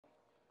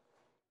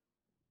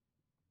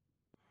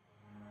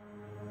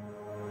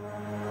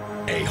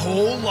a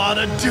whole lot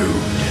of dude.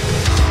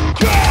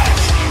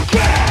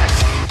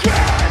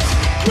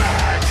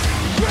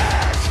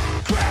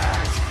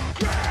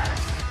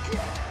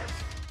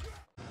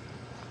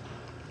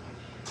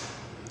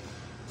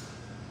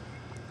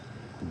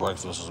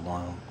 Breakfast this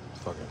morning.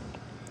 Fucking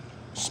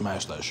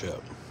smash that shit.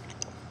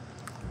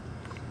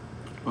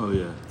 Oh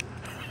yeah.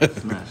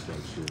 Smash that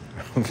shit.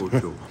 For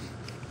sure.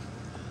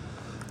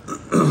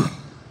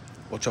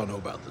 What y'all know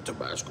about the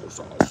Tabasco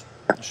sauce?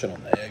 Shit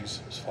on the eggs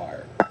is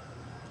fire.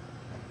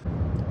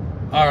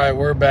 Alright,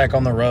 we're back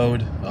on the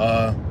road.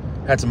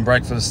 Had some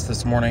breakfast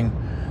this morning.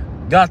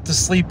 Got to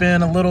sleep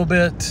in a little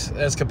bit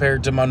as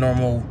compared to my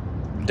normal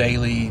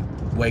daily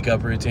wake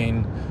up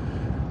routine.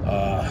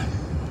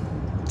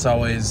 It's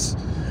always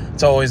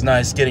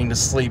nice getting to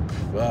sleep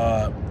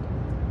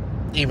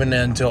even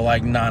until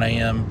like 9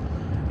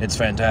 a.m. It's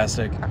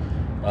fantastic.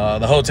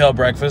 The hotel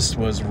breakfast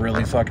was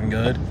really fucking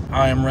good.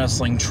 I am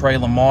wrestling Trey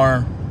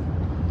Lamar.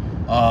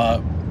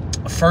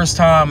 First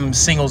time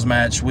singles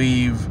match.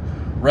 We've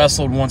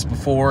wrestled once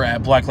before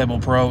at Black Label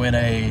Pro in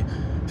a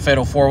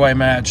fatal 4-way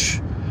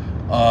match,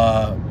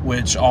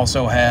 which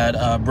also had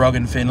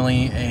Brogan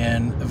Finley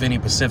and Vinny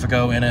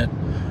Pacifico in it.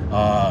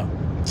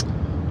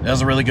 It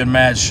was a really good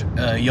match.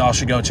 Y'all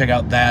should go check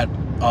out that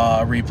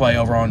replay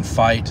over on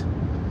Fight.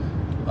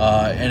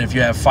 And if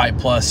you have Fight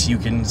Plus, you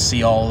can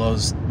see all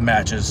those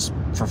matches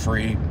for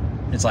free.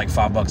 It's like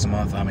 $5 a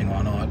month. I mean,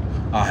 why not?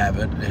 I'll have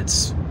it.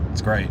 It's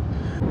great.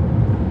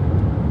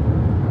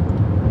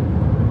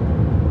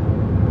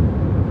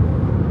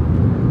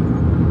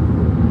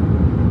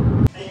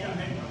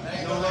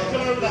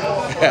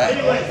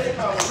 Anyway,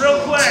 real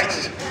quick.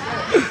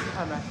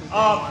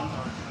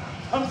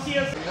 Come see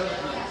us.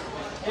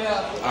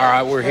 All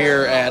right, we're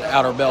here at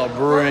Outer Belt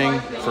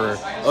Brewing for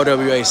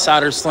OWA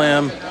Cider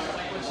Slam.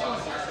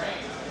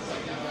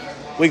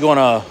 We're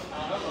gonna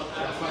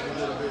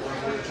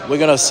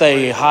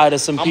say hi to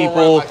some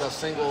people.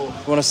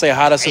 We're gonna say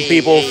hi to some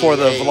people for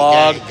the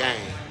vlog.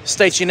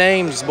 State your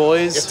names,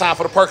 boys. It's time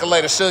for the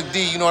percolator. Shug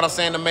D, you know what I'm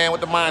saying? The man with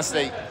the mind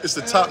state. It's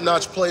the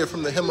top-notch player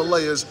from the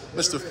Himalayas,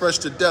 Mr. Fresh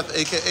to Death,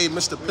 a.k.a.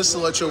 Mr.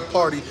 Pistol at Your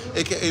Party,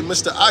 a.k.a.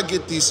 Mr. I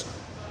Get These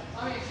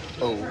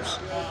O's.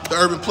 The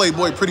Urban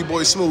Playboy, Pretty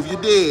Boy Smooth, you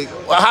dig?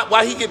 Well,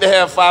 why he get to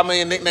have 5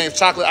 million nicknames?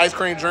 Chocolate Ice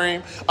Cream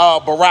Dream,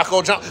 Barack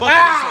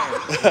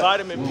Obama.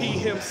 Vitamin P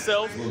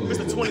himself,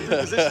 Mr. 23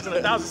 positions and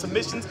 1,000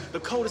 submissions, the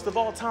coldest of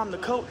all time, the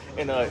coat,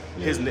 and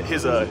his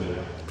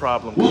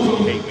problem, he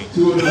hate me.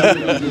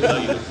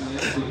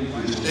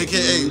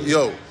 A.k.a.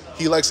 yo,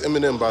 he likes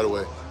Eminem, by the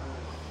way.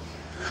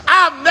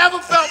 I've never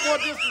felt more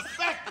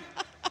disrespected.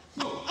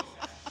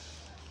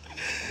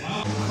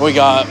 We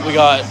got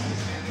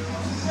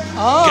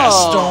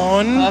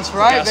Gaston. That's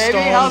right, Gaston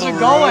baby. How's it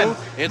going?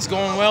 It's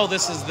going well.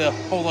 This is the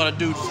Whole Lot of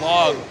Dude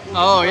vlog.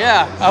 Oh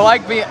yeah,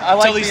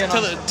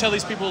 Tell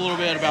these people a little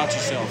bit about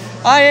yourself.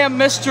 I am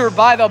Mr.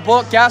 By the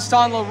Book,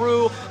 Gaston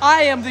LaRue.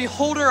 I am the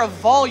holder of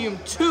Volume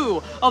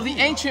 2 of the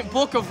Ancient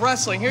Book of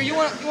Wrestling. Here, you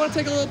want to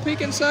take a little peek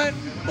inside?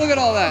 Look at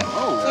all that.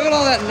 Oh. Look at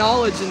all that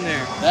knowledge in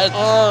there.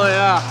 Oh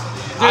yeah.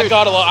 Dude,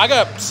 I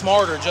got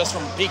smarter just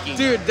from peeking.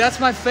 Dude, that's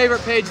my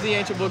favorite page of the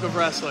Ancient Book of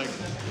Wrestling.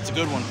 It's a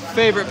good one.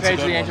 Favorite page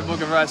of the Ancient Book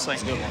of Wrestling.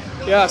 It's a good one.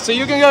 Yeah, so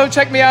you can go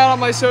check me out on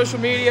my social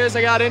medias.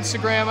 I got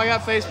Instagram, I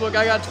got Facebook,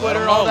 I got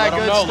Twitter, all that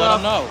good stuff. Let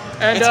them know.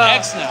 And, it's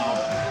X now.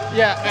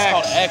 Yeah, it's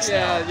called X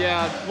now.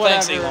 Yeah,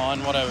 whatever. Thanks,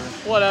 Elon, whatever.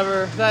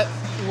 Whatever, that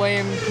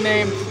lame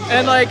name.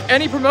 And like,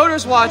 any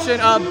promoters watching,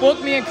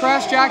 book me and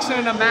Crash Jackson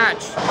in a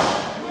match.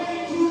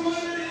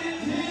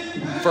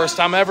 First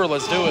time ever,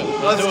 let's do it.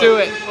 Let's do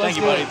it. Thank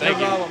you, buddy, thank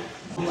you.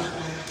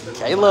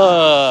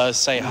 Kayla,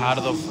 say hi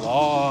to the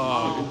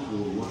vlog.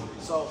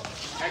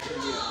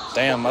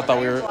 Damn, I thought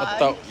we were, Is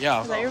that your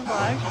vlog?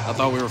 I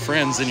thought we were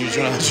friends and you were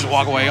gonna just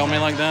walk away on me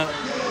like that?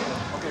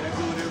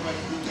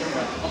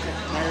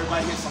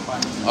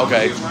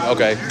 Okay.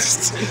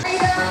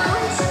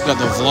 Got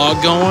the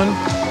vlog going.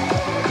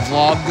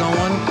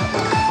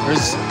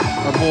 There's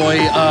our boy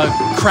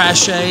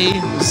Crash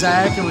A,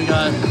 Zach, and we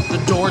got the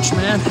Dorch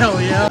man, hell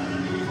yeah.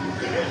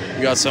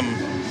 We got some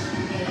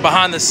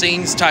behind the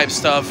scenes type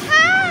stuff.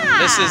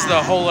 Hi. This is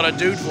the Whole Lot of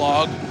Dude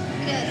vlog.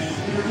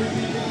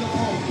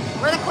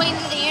 We're the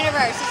queens of the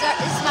universe.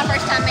 This is my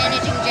first time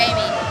managing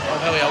Jamie. Oh,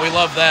 hell yeah, we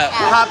love that.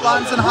 Yeah. Hot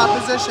buns and hot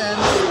positions.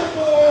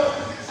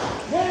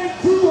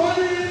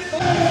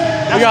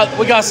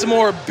 We got some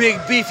more big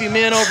beefy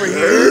men over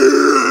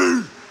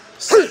here.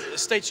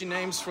 State your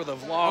names for the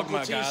vlog,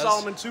 my guys.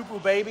 Solomon Tupu,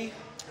 baby.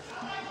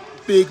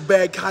 Big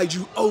Bad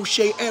Kaiju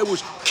O'Shea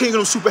Edwards, king of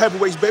them super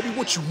heavyweights, baby.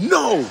 What you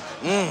know?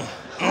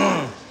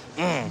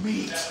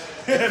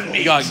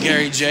 You got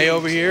Gary J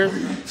over here.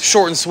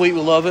 Short and sweet,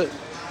 we love it.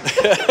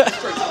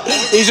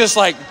 He's just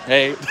like,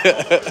 hey.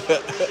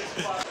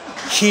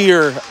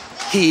 Here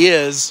he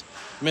is,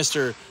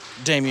 Mr.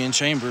 Damian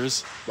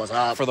Chambers. What's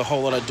up? For the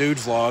Whole Lot of Dude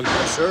vlog.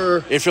 Yes,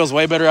 sir. It feels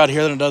way better out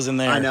here than it does in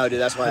there. I know,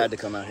 dude. That's why I had to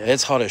come out here.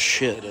 It's hot as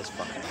shit. It is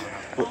fucking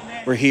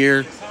hot. We're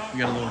here. We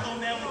got a little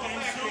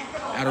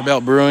Outer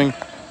Belt Brewing.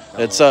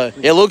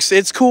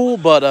 It's cool,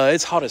 but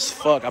it's hot as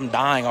fuck. I'm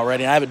dying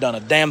already. I haven't done a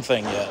damn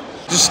thing yet.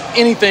 just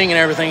anything and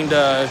everything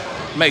to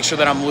make sure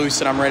that I'm loose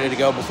and I'm ready to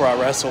go before I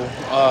wrestle.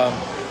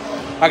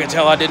 I could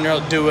tell I didn't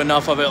really do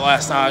enough of it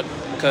last night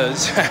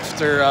because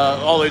after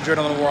all the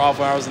adrenaline wore off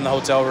when I was in the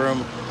hotel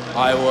room,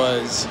 I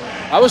was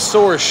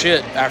sore as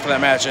shit after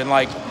that match, and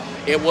like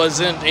it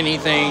wasn't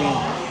anything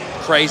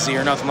crazy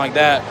or nothing like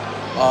that.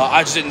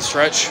 I just didn't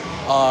stretch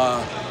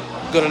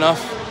good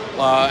enough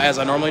as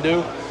I normally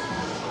do.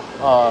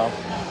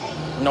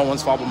 No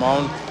one's fault but my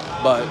own,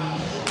 but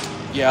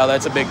yeah,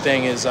 that's a big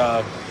thing is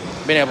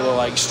being able to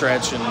like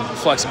stretch, and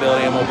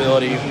flexibility and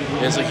mobility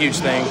is a huge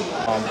thing.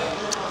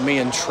 Me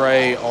and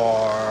Trey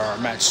are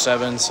match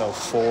 7, so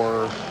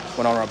 4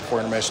 went on right before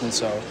intermission,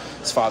 so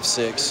it's 5,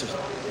 6,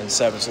 and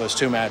 7. So there's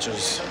 2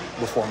 matches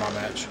before my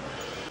match.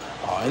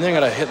 And then I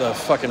gotta hit the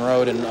fucking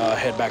road and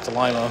head back to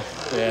Lima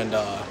and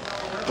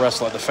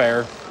wrestle at the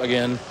fair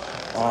again.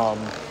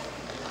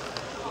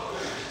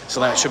 So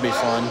that should be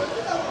fun.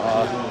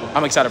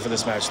 I'm excited for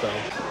this match though.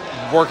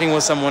 Working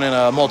with someone in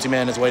a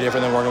multi-man is way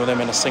different than working with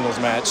them in a singles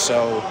match,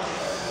 so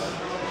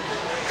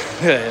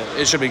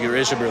it should be good.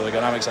 It should be really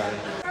good. I'm excited.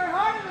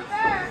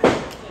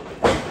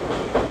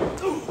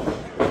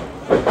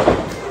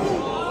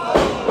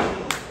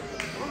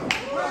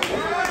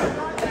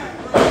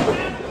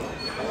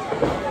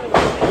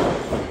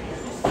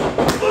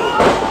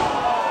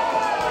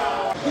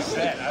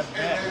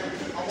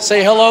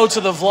 Say hello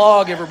to the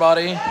vlog,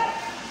 everybody.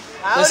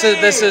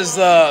 This is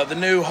the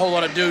new Whole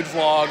Lotta Dude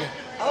vlog.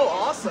 Oh,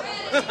 awesome.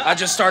 I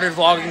just started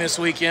vlogging this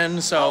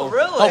weekend, so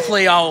really?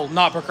 hopefully I'll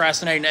not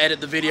procrastinate and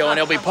edit the video, and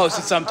it'll be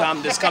posted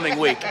sometime this coming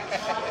week.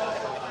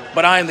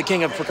 But I am the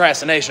king of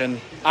procrastination.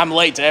 I'm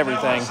late to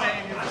everything.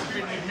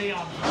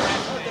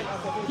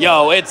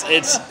 Yo,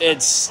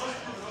 it's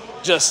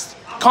just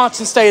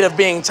constant state of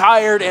being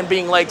tired and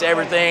being late to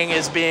everything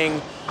is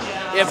being.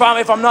 If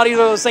I'm not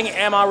either of those things,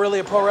 am I really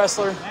a pro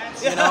wrestler?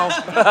 You know.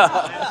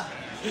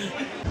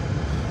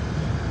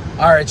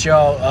 All right,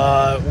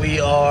 y'all. We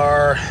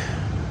are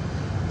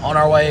on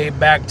our way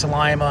back to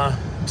Lima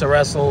to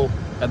wrestle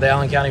at the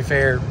Allen County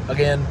Fair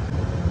again.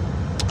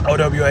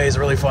 OWA is a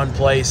really fun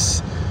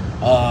place.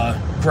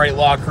 Great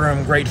locker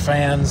room, great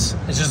fans.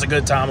 It's just a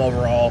good time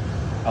overall.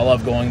 I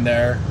love going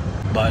there.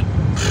 But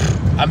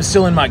I'm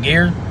still in my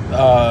gear.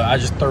 I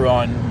just threw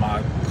on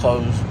my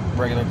clothes,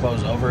 regular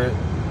clothes over it.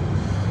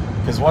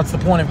 Because what's the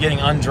point of getting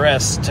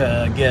undressed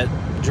to get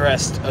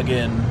dressed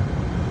again?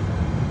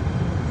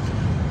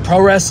 Pro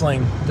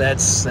wrestling,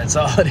 that's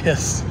all it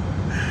is.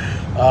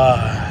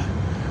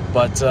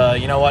 But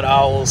you know what?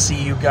 I will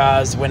see you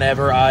guys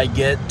whenever I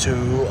get to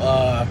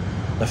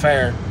the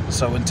fair.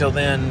 So until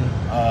then,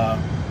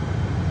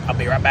 I'll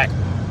be right back.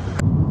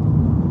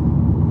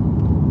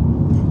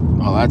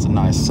 Oh, that's a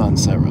nice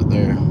sunset right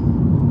there.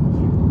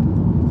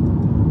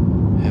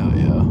 Hell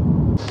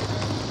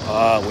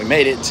yeah. We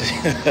made it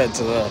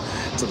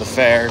to the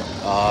fair.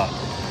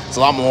 It's a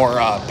lot more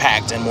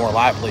packed and more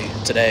lively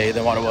today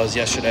than what it was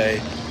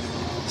yesterday.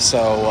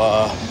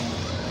 So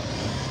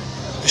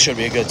it should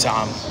be a good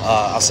time.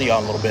 I'll see y'all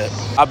in a little bit.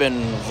 I've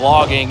been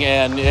vlogging,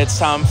 and it's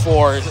time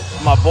for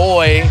my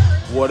boy.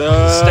 What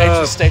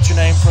up? State your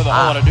name for the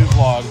Whole Lotta Dude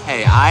vlog.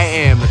 Hey, I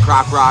am the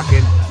crock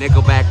rockin',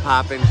 nickelback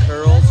poppin'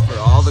 curls for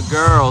all the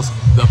girls,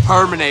 the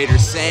Perminator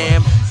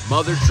Sam,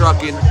 mother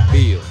truckin'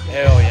 Beal.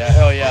 Hell yeah,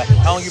 hell yeah.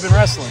 How long you been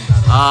wrestling?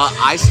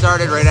 I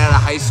started right out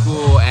of high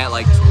school at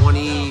like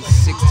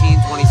 2016,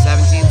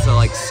 2017, so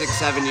like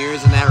 6-7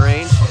 years in that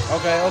range.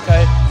 Okay.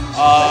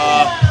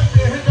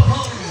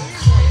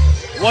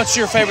 What's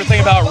your favorite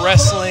thing about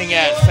wrestling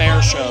at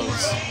fair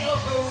shows?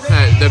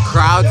 The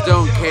crowds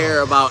don't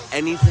care about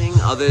anything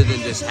other than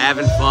just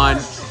having fun,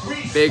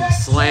 big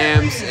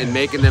slams, and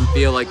making them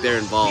feel like they're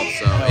involved.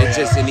 So it's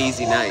just an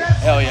easy night.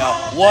 Hell yeah.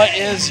 What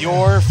is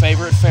your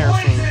favorite fair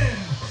food?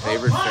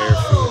 Favorite fair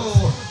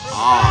food?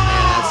 Oh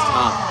man, that's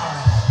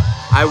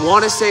tough. I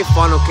want to say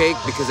funnel cake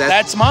because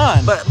that's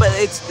mine. But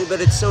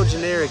it's so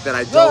generic that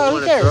I don't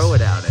want to throw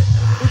it out.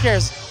 Who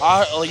cares?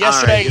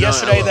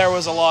 Yesterday there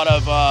was a lot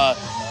of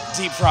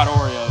deep fried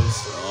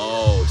Oreos.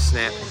 Oh,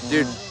 snap.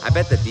 Dude, I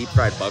bet the deep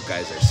fried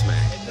Buckeyes are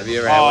smack. Have you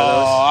ever had one of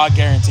those? Oh, I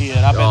guarantee it.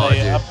 I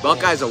bet dude.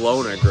 Buckeyes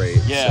alone are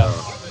great. Yeah.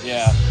 So.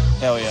 Yeah.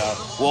 Hell yeah.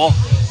 Well,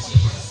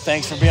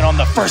 thanks for being on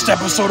the first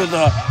episode of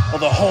the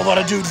Whole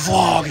Lotta Dude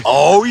vlog.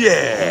 Oh,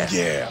 yeah.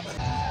 Yeah.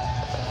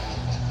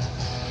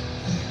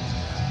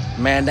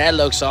 Man, that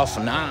looks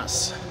awful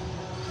nice.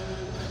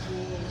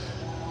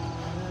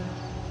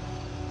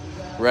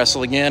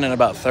 Wrestle again in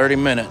about 30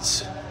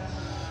 minutes.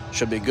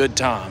 Should be a good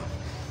time.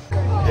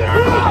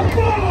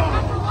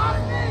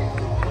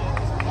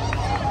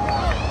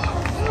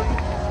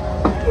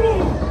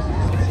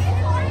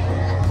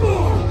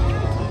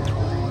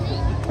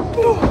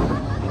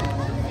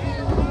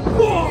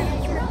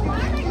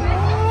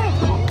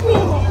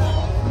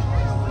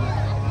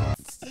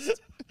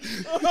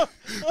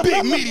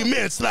 Big meaty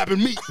man slapping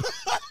meat.